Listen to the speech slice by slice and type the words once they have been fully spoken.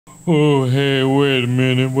Oh, hey, wait a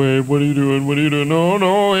minute. Wait, what are you doing? What are you doing? No,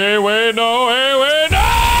 no, hey, wait, no, hey, wait, no!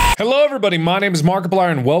 Hello, everybody. My name is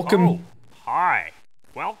Markiplier, and welcome. Oh, hi.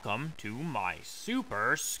 Welcome to my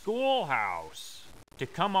super schoolhouse. To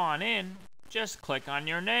come on in, just click on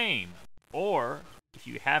your name. Or, if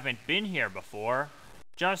you haven't been here before,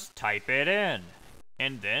 just type it in.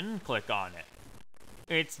 And then click on it.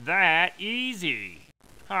 It's that easy.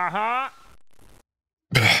 Haha.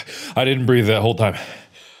 I didn't breathe that whole time.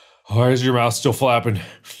 Why is your mouth still flapping?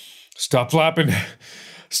 Stop flapping.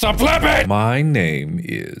 Stop flapping! My name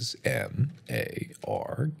is M-A-R-K-I-P-L-I-E-R.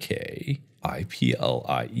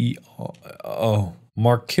 Oh,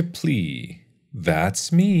 Markiplier.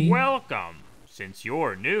 That's me. Welcome. Since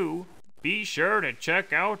you're new, be sure to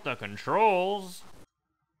check out the controls.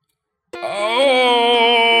 Okay.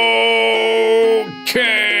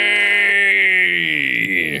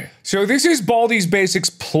 So this is Baldi's Basics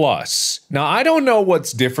Plus. Now, I don't know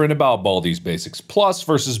what's different about Baldi's Basics Plus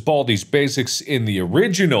versus Baldi's Basics in the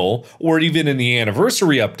original, or even in the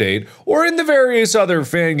anniversary update, or in the various other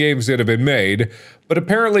fan games that have been made, but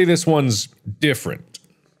apparently this one's different.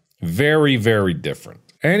 Very, very different.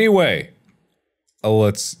 Anyway,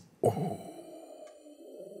 let's...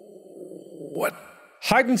 What?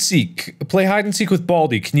 Hide and seek. Play hide and seek with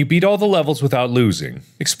Baldi. Can you beat all the levels without losing?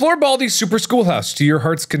 Explore Baldi's Super Schoolhouse to your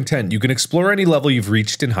heart's content. You can explore any level you've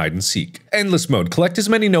reached in hide and seek. Endless mode. Collect as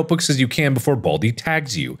many notebooks as you can before Baldi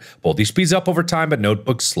tags you. Baldi speeds up over time, but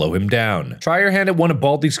notebooks slow him down. Try your hand at one of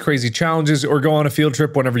Baldi's crazy challenges or go on a field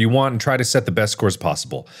trip whenever you want and try to set the best scores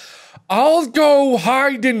possible. I'll go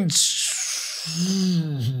hide and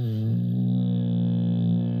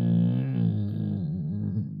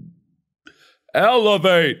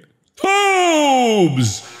elevate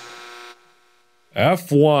tubes.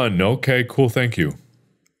 F1. Okay, cool. Thank you.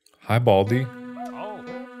 Hi, Baldi. Oh,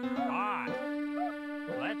 hi.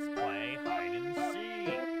 Let's play hide and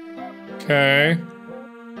seek. Okay.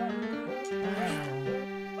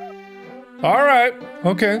 All right.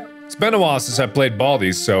 Okay. It's been a while since I played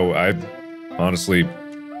Baldi, so I honestly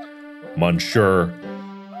am unsure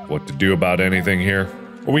what to do about anything here.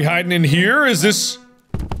 Are we hiding in here? Is this?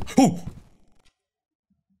 Ooh.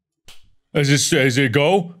 Is it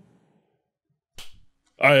go?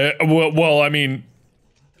 Well, I mean...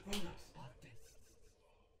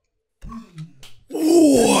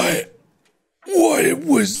 What? What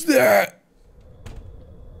was that?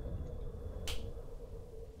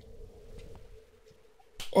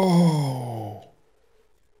 Oh.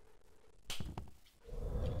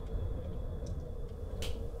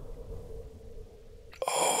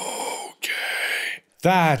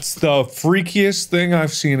 That's the freakiest thing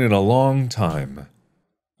I've seen in a long time.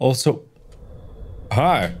 Also,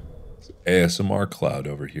 hi. It's ASMR Cloud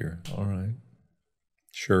over here. All right.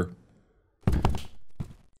 Sure.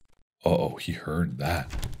 Uh-oh, he heard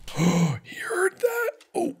that. Oh, he heard that.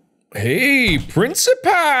 Oh, hey,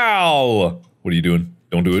 Principal. What are you doing?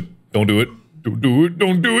 Don't do it. Don't do it. Don't do it.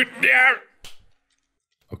 Don't do it. Yeah.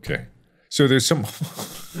 Okay. So there's some...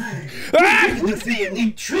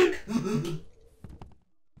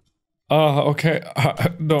 Ah! Okay, I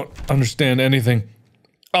don't understand anything.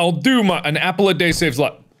 I'll do an apple a day saves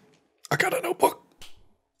life. I got a notebook.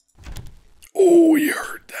 Oh, you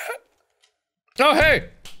heard that? Oh, hey!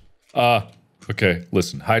 Okay,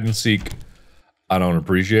 listen, hide and seek. I don't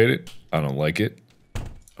appreciate it. I don't like it.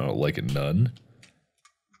 I don't like it none.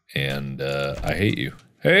 And, I hate you.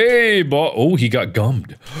 Hey, oh, he got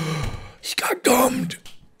gummed. He got gummed!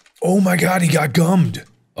 Oh my god, he got gummed!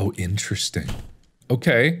 Oh, interesting.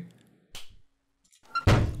 Okay.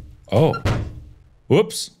 Oh.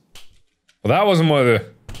 Whoops. Well, that wasn't that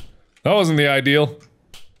wasn't the ideal.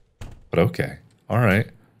 But okay.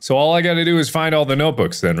 Alright. So all I gotta do is find all the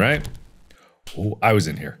notebooks then, right? Oh, I was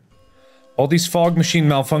in here. All these fog machine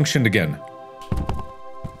malfunctioned again.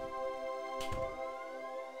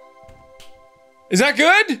 Is that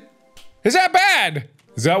good? Is that bad?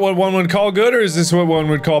 Is that what one would call good, or is this what one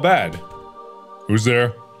would call bad? Who's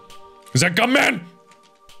there? Is that gum man?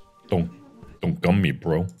 Don't gum me,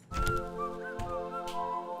 bro.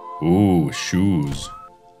 Ooh, shoes.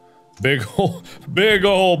 Big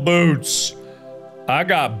ol' boots. I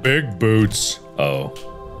got big boots. Oh.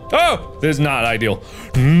 Oh! This is not ideal.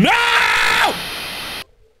 No!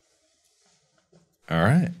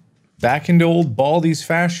 Alright. Back into old Baldi's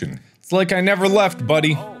fashion. It's like I never left,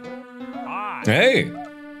 buddy. Oh, hi. Hey.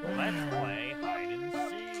 Let's play hide and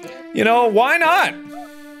seek. You know, why not?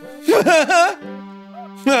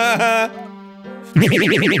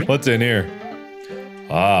 What's in here?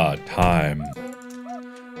 Ah, time.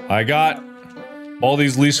 I got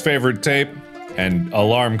Baldi's least favorite tape and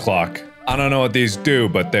alarm clock. I don't know what these do,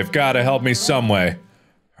 but they've got to help me some way.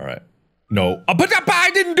 All right. No. But I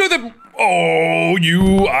didn't do the...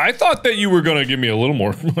 Oh, I thought that you were gonna give me a little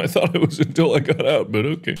more. I thought it was until I got out, but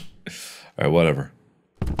okay. All right, whatever.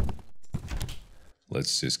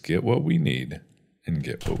 Let's just get what we need and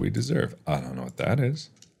get what we deserve. I don't know what that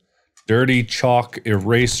is. Dirty chalk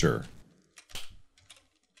eraser.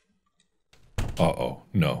 Uh-oh.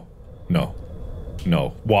 No. No.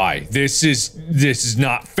 No. Why? This is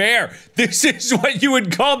not fair. This is what you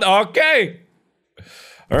would call... Okay.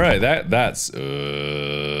 All right, that's...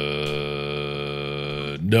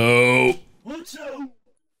 No.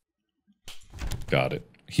 Got it.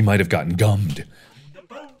 He might have gotten gummed.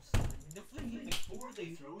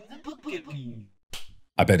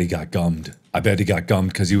 I bet he got gummed. I bet he got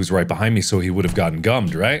gummed because he was right behind me, so he would have gotten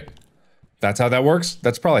gummed, right? That's how that works?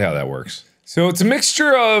 That's probably how that works. So it's a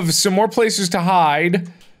mixture of some more places to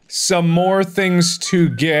hide, some more things to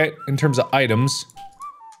get in terms of items.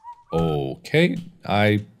 Okay,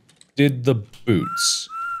 I did the boots.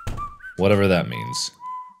 Whatever that means.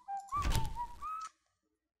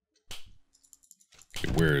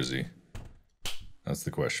 Okay, where is he? That's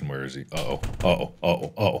the question, where is he? Uh-oh, uh-oh,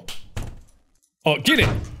 uh-oh, uh-oh. Oh, get it!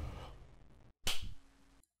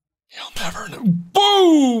 He'll never know.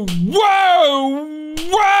 Boo! Whoa!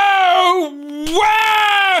 Whoa!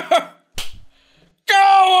 Whoa!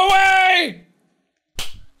 Go away!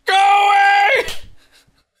 Go away!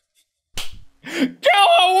 Go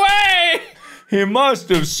away! He must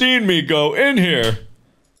have seen me go in here.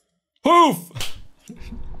 Poof!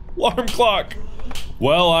 Alarm clock.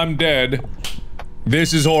 Well, I'm dead.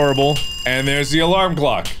 This is horrible. And there's the alarm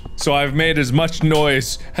clock. So I've made as much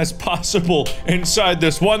noise as possible inside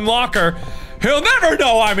this one locker. He'll never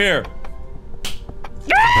know I'm here!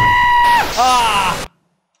 Ah!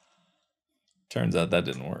 Turns out that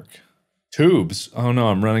didn't work. Tubes? Oh no,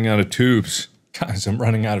 I'm running out of tubes. Guys, I'm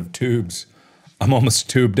running out of tubes. I'm almost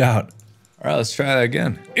tubed out. Alright, let's try that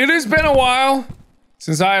again. It has been a while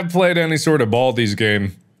since I have played any sort of Baldi's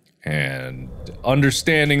game. And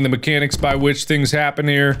understanding the mechanics by which things happen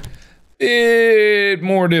here, bit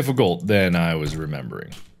more difficult than I was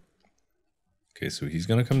remembering. Okay, so he's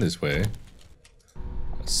gonna come this way.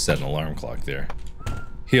 Let's set an alarm clock there.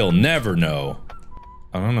 He'll never know.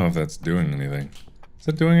 I don't know if that's doing anything. Is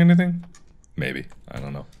that doing anything? Maybe. I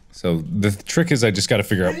don't know. So the trick is I just gotta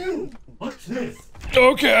figure out... What's this?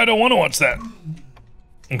 Okay, I don't want to watch that.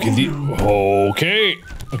 Okay, okay.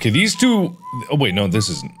 Okay, these two... Oh wait, no, this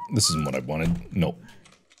isn't what I wanted. No.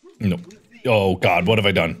 No. Oh god, what have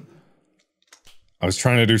I done? I was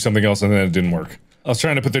trying to do something else and then it didn't work. I was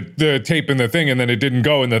trying to put the tape in the thing and then it didn't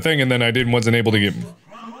go in the thing and then I wasn't able to get...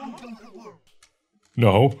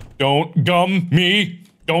 No, don't gum me!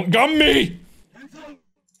 Don't gum me!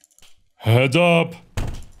 Heads up!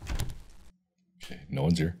 Okay, no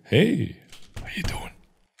one's here. Hey, how you doing?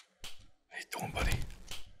 How you doing, buddy?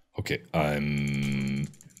 Okay, I'm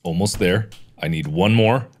almost there. I need one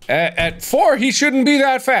more. At 4, he shouldn't be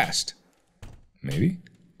that fast. Maybe?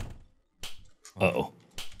 Uh-oh.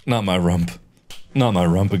 Not my rump. Not my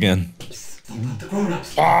rump again.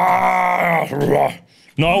 Ah!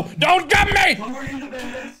 No, don't gum me!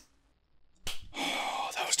 Oh,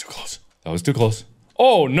 that was too close. That was too close.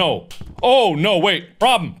 Oh, no. Oh, no, wait.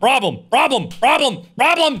 Problem.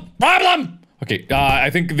 Okay, I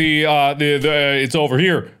think it's over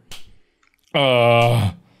here.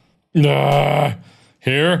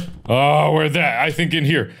 Here? Where's that? I think in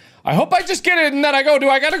here. I hope I just get it and then I go. Do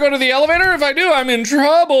I gotta go to the elevator? If I do, I'm in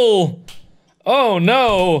trouble. Oh,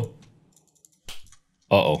 no.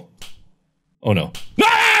 Uh-oh. Oh, no. No!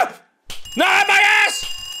 Not my ass!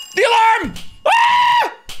 The alarm!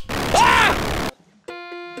 Ah! Ah!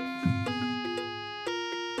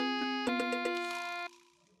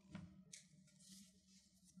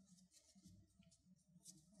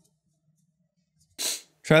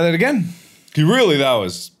 Try that again. Really, that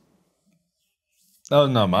was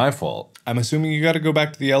not my fault. I'm assuming you gotta go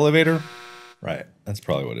back to the elevator? Right, that's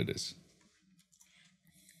probably what it is.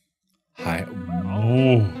 Hi.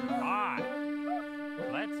 Oh. Hi.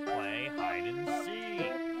 Let's play hide and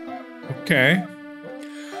seek. Okay.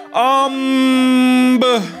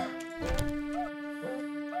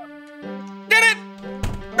 Get it!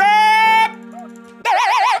 Ah!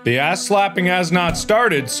 The ass slapping has not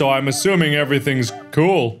started, so I'm assuming everything's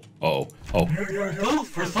cool. Oh. Oh.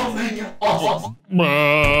 For something awesome.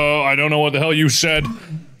 I don't know what the hell you said.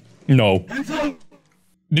 No.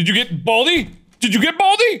 Did you get Baldi? Did you get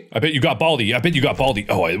Baldi? I bet you got Baldi. I bet you got Baldi.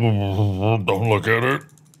 Oh, don't look at it.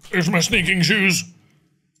 There's my sneaking shoes.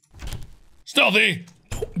 Stealthy.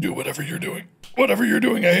 Don't do whatever you're doing. Whatever you're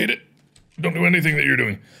doing, I hate it. Don't do anything that you're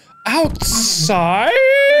doing. Outside?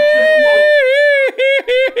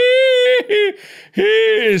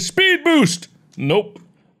 Speed boost! Nope.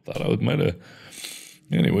 Thought I might have.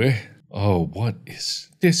 Anyway. Oh, what is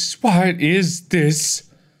this? What is this?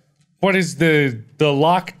 What is the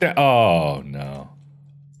lockdown? Oh, no.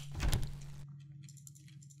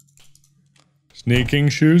 Sneaking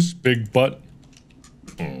shoes? Big butt?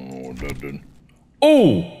 Oh,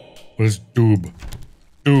 oh! What is doob?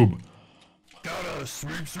 Doob. Gotta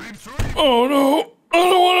sweep, sweep, sweep. Oh no! I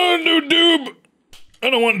don't want to do doob! I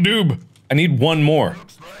don't want doob. I need one more.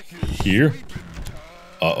 Here?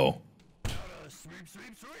 Uh-oh.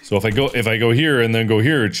 So if I go here and then go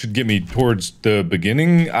here, it should get me towards the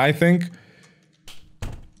beginning, I think.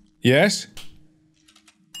 Yes?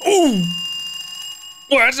 Ooh!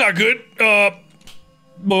 Well, that's not good.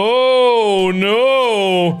 Oh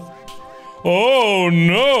no! Oh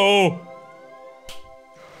no!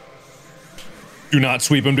 Do not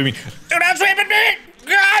sweep him to me. Do not sweep him to me!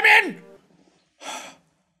 I'm in!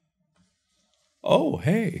 Oh,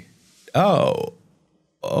 hey. Oh.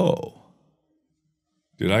 Oh.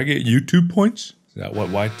 Did I get YouTube points? Is that what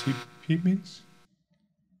YTP means?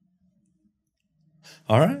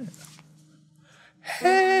 Alright.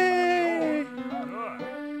 Hey!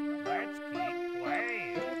 Let's keep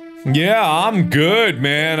playing. Yeah, I'm good,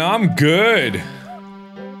 man. I'm good.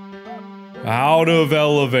 How to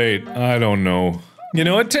elevate? I don't know. You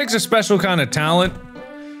know, it takes a special kind of talent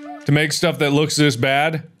to make stuff that looks this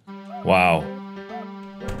bad. Wow.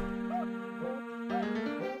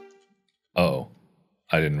 Uh-oh.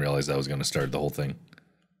 I didn't realize that was gonna start the whole thing.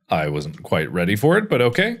 I wasn't quite ready for it, but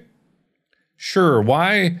okay. Sure,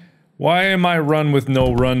 why am I run with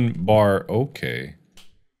no run bar? Okay.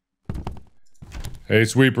 Hey,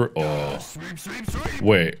 sweeper. Oh. Sweep, sweep, sweep.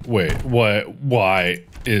 Wait, what, why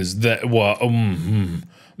is that, what,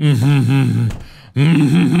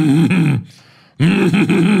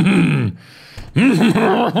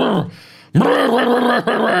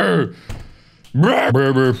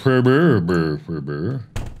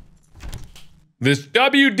 This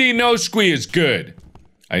WD no squee is good.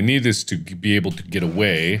 I need this to be able to get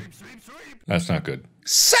away. That's not good.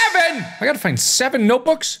 7! I gotta find 7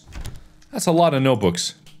 notebooks? That's a lot of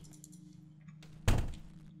notebooks.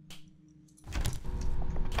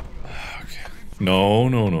 Okay. No,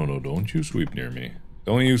 don't you sweep near me.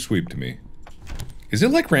 Don't you sweep to me. Is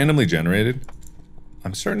it like randomly generated?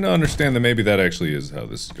 I'm starting to understand that maybe that actually is how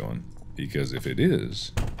this is going. Because if it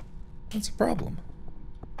is, that's a problem.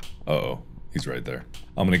 Uh-oh, he's right there.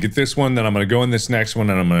 I'm gonna get this one, then I'm gonna go in this next one,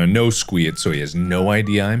 and I'm gonna no-squee it so he has no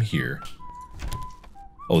idea I'm here.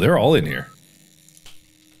 Oh, they're all in here.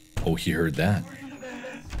 Oh, he heard that.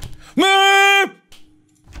 Ah!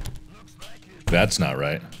 That's not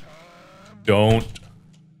right. Don't.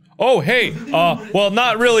 Oh, hey, well,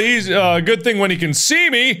 not really easy. Good thing when he can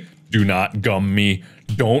see me. Do not gum me.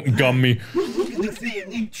 Don't gum me.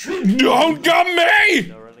 Don't gum me!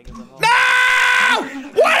 No!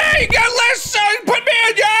 Why are you gonna listen? Put me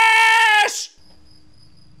in, yes!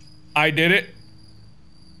 I did it.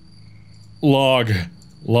 Log.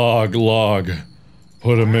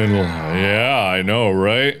 Put him in. Yeah, I know,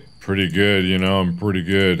 right? Pretty good, you know, I'm pretty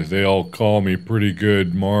good. They all call me pretty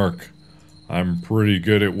good, Mark. I'm pretty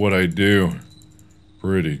good at what I do.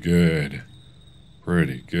 Pretty good.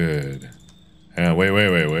 Pretty good.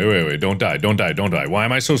 Wait. Don't die. Why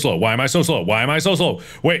am I so slow? Why am I so slow?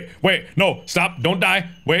 Wait, no, stop, don't die.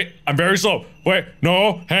 Wait, I'm very slow. Wait,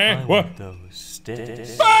 no, hey, what? Those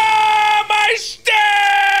sticks. Ah, my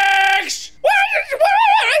sticks! Where?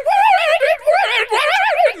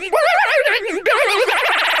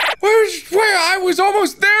 I was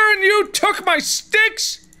almost there and you took my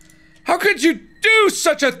sticks? How could you do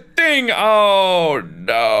such a thing? Oh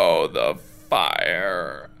no, the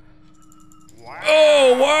fire.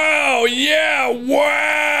 Oh, wow, yeah,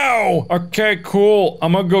 wow! Okay, cool,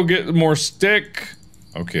 I'm gonna go get more stick.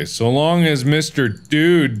 Okay, so long as Mr.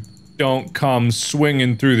 Dude don't come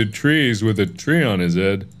swinging through the trees with a tree on his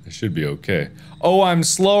head, I should be okay. Oh, I'm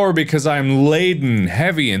slower because I'm laden,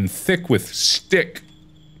 heavy, and thick with stick.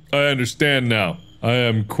 I understand now. I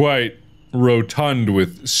am quite rotund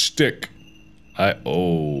with stick.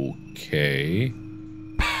 Okay.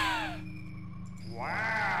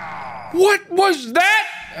 What was that?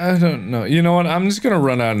 I don't know. You know what? I'm just gonna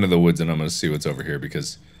run out into the woods and I'm gonna see what's over here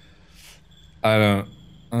because I don't.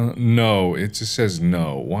 No. It just says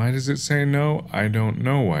no. Why does it say no? I don't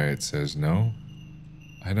know why it says no.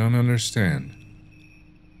 I don't understand.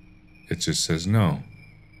 It just says no.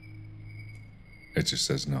 It just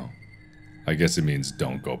says no. I guess it means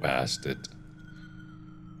don't go past it.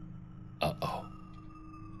 Uh-oh.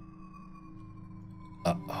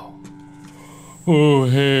 Uh-oh. Oh,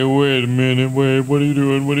 hey, wait a minute, wait, what are you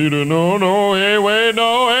doing, what are you doing? No, no, hey, wait,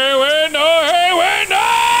 no, hey, wait, no, hey, wait, no!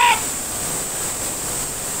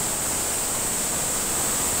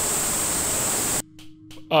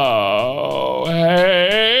 Oh,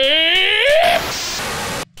 hey!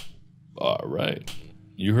 Alright.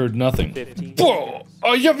 You heard nothing. Whoa!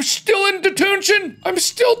 I'm still in detention? I'm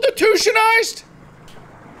still detentionized?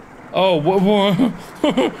 Oh, what?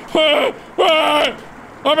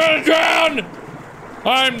 I'm gonna drown!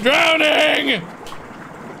 I'm drowning!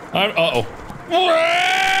 Uh-oh.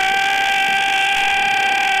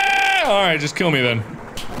 Alright, just kill me then.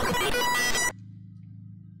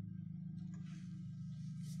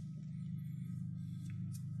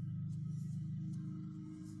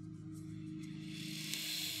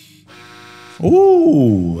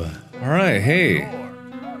 Ooh. Alright, hey.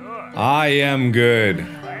 I am good.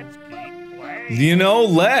 Let's keep playing. You know,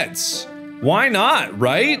 let's. Why not,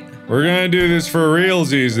 right? We're gonna do this for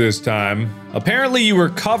realsies this time. Apparently you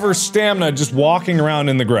recover stamina just walking around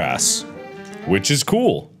in the grass. Which is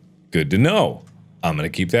cool. Good to know. I'm gonna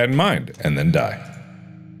keep that in mind, and then die.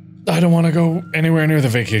 I don't want to go anywhere near the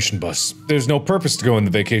vacation bus. There's no purpose to go in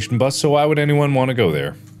the vacation bus, so why would anyone want to go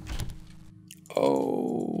there?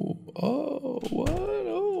 Oh, what?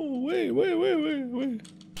 Oh, wait.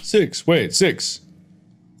 6, wait, 6.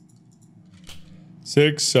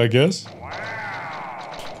 6, I guess.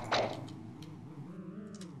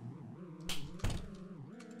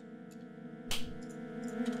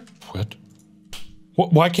 What?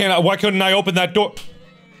 Why couldn't I open that door?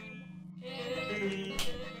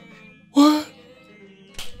 What?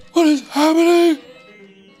 What is happening?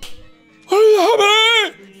 What is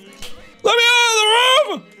happening? Let me out of the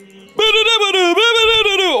room!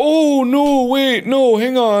 Oh, no, wait, no,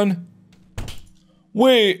 hang on.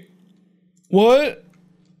 Wait. What?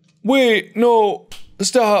 Wait, no.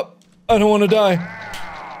 Stop. I don't want to die.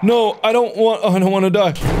 No, I don't want to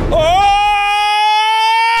die. Ah!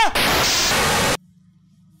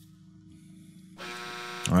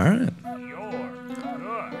 Alright.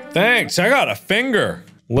 Thanks, I got a finger.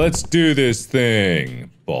 Let's do this thing,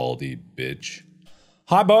 Baldi bitch.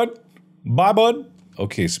 Hi, bud. Bye, bud.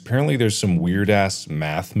 Okay, so apparently there's some weird-ass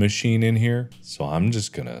math machine in here. So I'm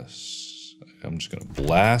just gonna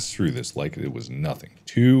blast through this like it was nothing.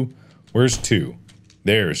 2. Where's 2?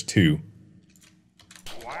 There's 2.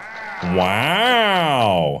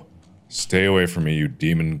 Wow. Stay away from me, you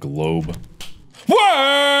demon globe. Way.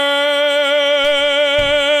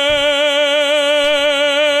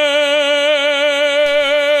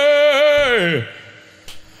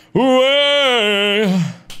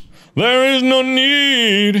 There is no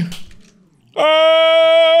need.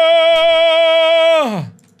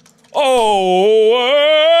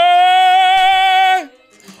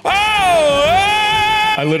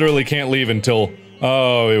 I literally can't leave until.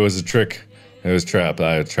 Oh, it was a trick. It was a trap.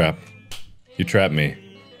 You trapped me.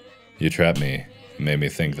 You trapped me. It made me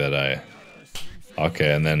think that I.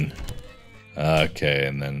 Okay, and then. Okay,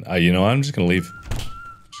 and then. You know what? I'm just gonna leave.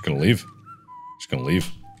 Just gonna leave. Just gonna leave.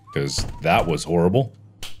 Because that was horrible.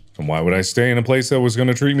 And why would I stay in a place that was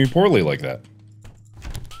gonna treat me poorly like that?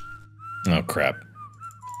 Oh, crap.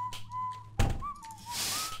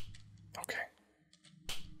 Okay.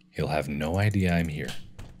 He'll have no idea I'm here.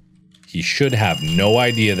 He should have no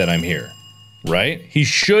idea that I'm here. Right? He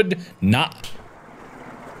should not.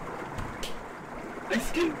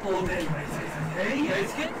 Let's get all day.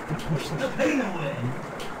 Let's get push the pain away.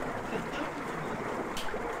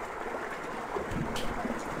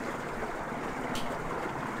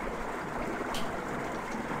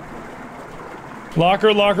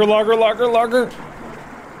 Locker, locker, locker, locker, locker.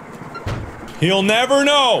 He'll never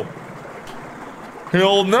know.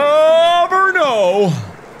 He'll never know.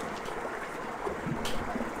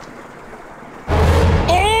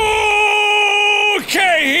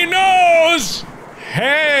 Okay, he knows.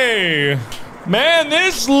 Hey, man,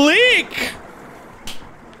 this leak.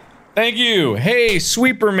 Thank you. Hey,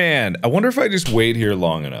 Sweeper Man. I wonder if I just wait here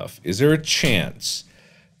long enough. Is there a chance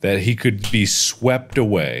that he could be swept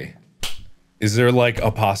away? Is there like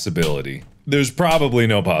a possibility? There's probably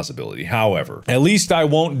no possibility. However, at least I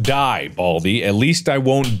won't die, Baldi. At least I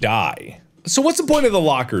won't die. So what's the point of the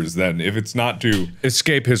lockers then, if it's not to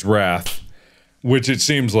escape his wrath? Which it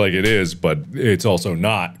seems like it is, but it's also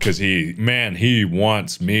not, because he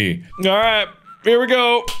wants me. All right, here we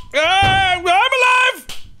go. Ah, I'm alive!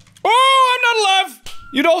 Oh, I'm not alive!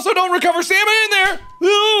 You also don't recover stamina in there!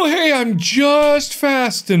 Oh, hey, I'm just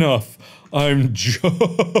fast enough. I'm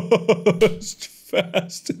just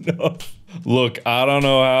fast enough. Look, I don't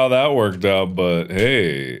know how that worked out, but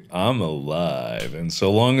hey, I'm alive. And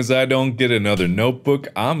so long as I don't get another notebook,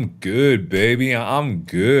 I'm good, baby. I'm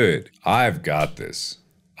good. I've got this.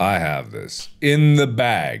 I have this. In the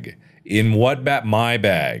bag. In what bag? My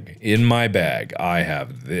bag. In my bag, I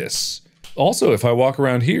have this. Also, if I walk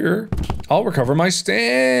around here, I'll recover my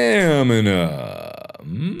stamina.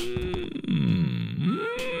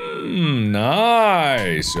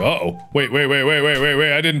 Nice. Uh-oh. Wait.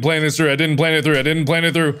 I didn't plan this through. I didn't plan it through.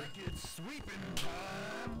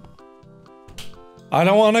 I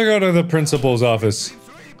don't want to go to the principal's office.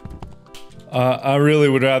 I really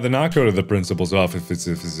would rather not go to the principal's office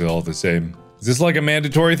if it's all the same. Is this like a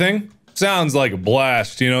mandatory thing? Sounds like a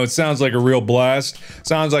blast, you know, it sounds like a real blast.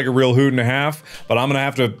 Sounds like a real hoot and a half, but I'm gonna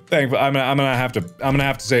have to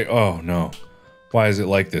say, oh no. Why is it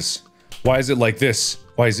like this? Why is it like this?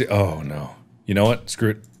 Why is it? Oh no. You know what? Screw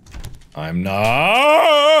it. I'm not.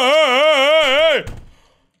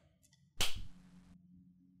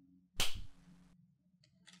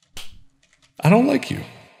 I don't like you.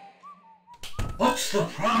 What's the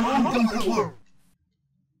problem?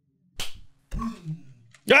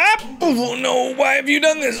 Ah! Oh no, why have you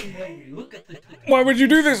done this? Why would you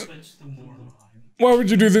do this? Why would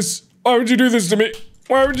you do this? Why would you do this to me?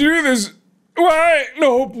 Why would you do this? Why?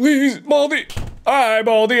 No, please, Baldi. Hi,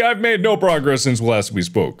 Baldi. I've made no progress since last we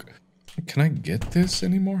spoke. Can I get this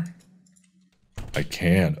anymore? I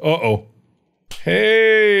can. Uh-oh.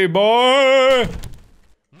 Hey, boy!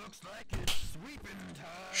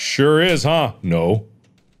 Sure is, huh? No.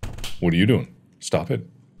 What are you doing? Stop it.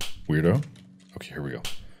 Weirdo. Okay, here we go.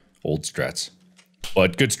 Old strats.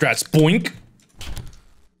 But good strats. Boink!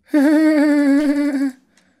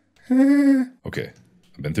 Okay.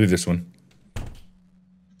 I've been through this one.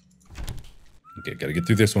 Okay, gotta get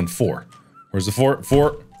through this one. 4. Where's the 4?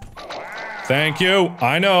 4. Thank you.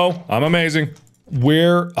 I know. I'm amazing.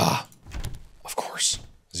 Where? Ah. Of course.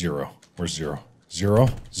 0. Where's 0? 0?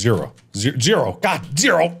 0. 0. God,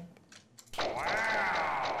 0!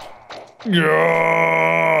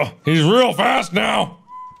 Yeah, he's real fast now.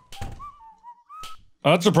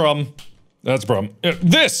 That's a problem. That's a problem.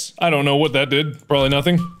 This! I don't know what that did. Probably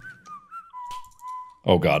nothing.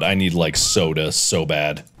 Oh god, I need like soda so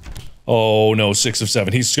bad. Oh no, 6 of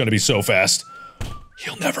 7. He's gonna be so fast.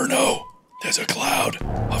 He'll never know. There's a cloud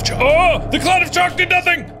of chalk. Oh! The cloud of chalk did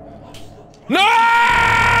nothing! No!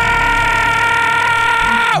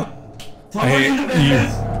 I hate you.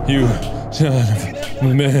 You son of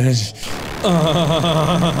a bitch.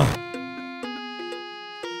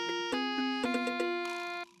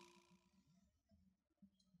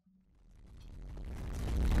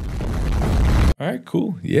 Alright,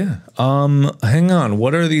 cool. Yeah. Hang on.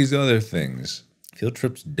 What are these other things? Field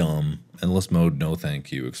trip's dumb. Endless mode, no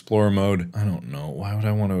thank you. Explorer mode, I don't know. Why would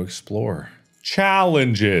I want to explore?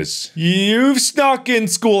 Challenges. You've snuck in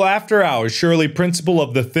school after hours. Surely principal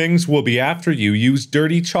of the things will be after you. Use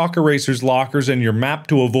dirty chalk erasers, lockers, and your map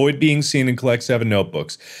to avoid being seen and collect 7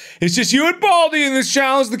 notebooks. It's just you and Baldi in this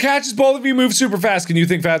challenge. The catch is both of you move super fast. Can you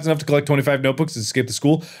think fast enough to collect 25 notebooks and escape the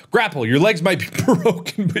school? Grapple. Your legs might be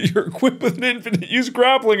broken, but you're equipped with an infinite use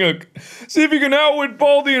grappling hook. See if you can outwit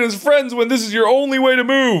Baldi and his friends when this is your only way to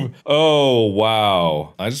move. Oh,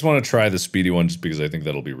 wow. I just want to try the speedy one just because I think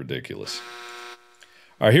that'll be ridiculous.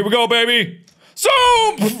 Alright, here we go, baby! So,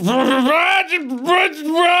 I'm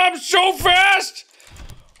so fast!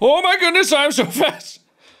 Oh my goodness, I'm so fast!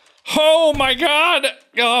 Oh my god!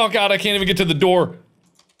 Oh god, I can't even get to the door.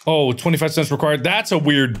 Oh, 25 cents required. That's a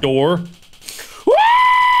weird door.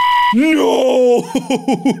 No!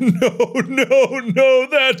 No,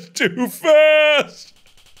 that's too fast!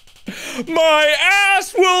 My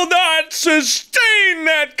ass will not sustain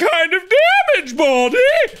that kind of damage, Baldi!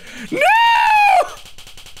 No!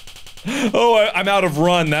 Oh, I'm out of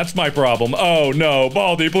run. That's my problem. Oh, no.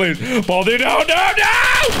 Baldi, please. Baldi, no!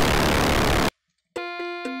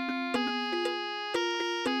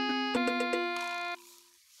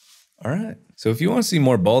 Alright. So if you want to see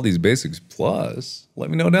more Baldi's Basics Plus, let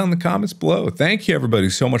me know down in the comments below. Thank you, everybody,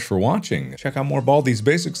 so much for watching. Check out more Baldi's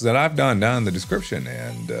Basics that I've done down in the description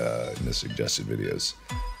and in the suggested videos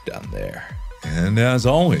down there. And as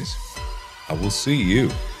always, I will see you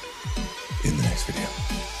in the next video.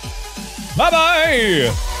 Bye-bye!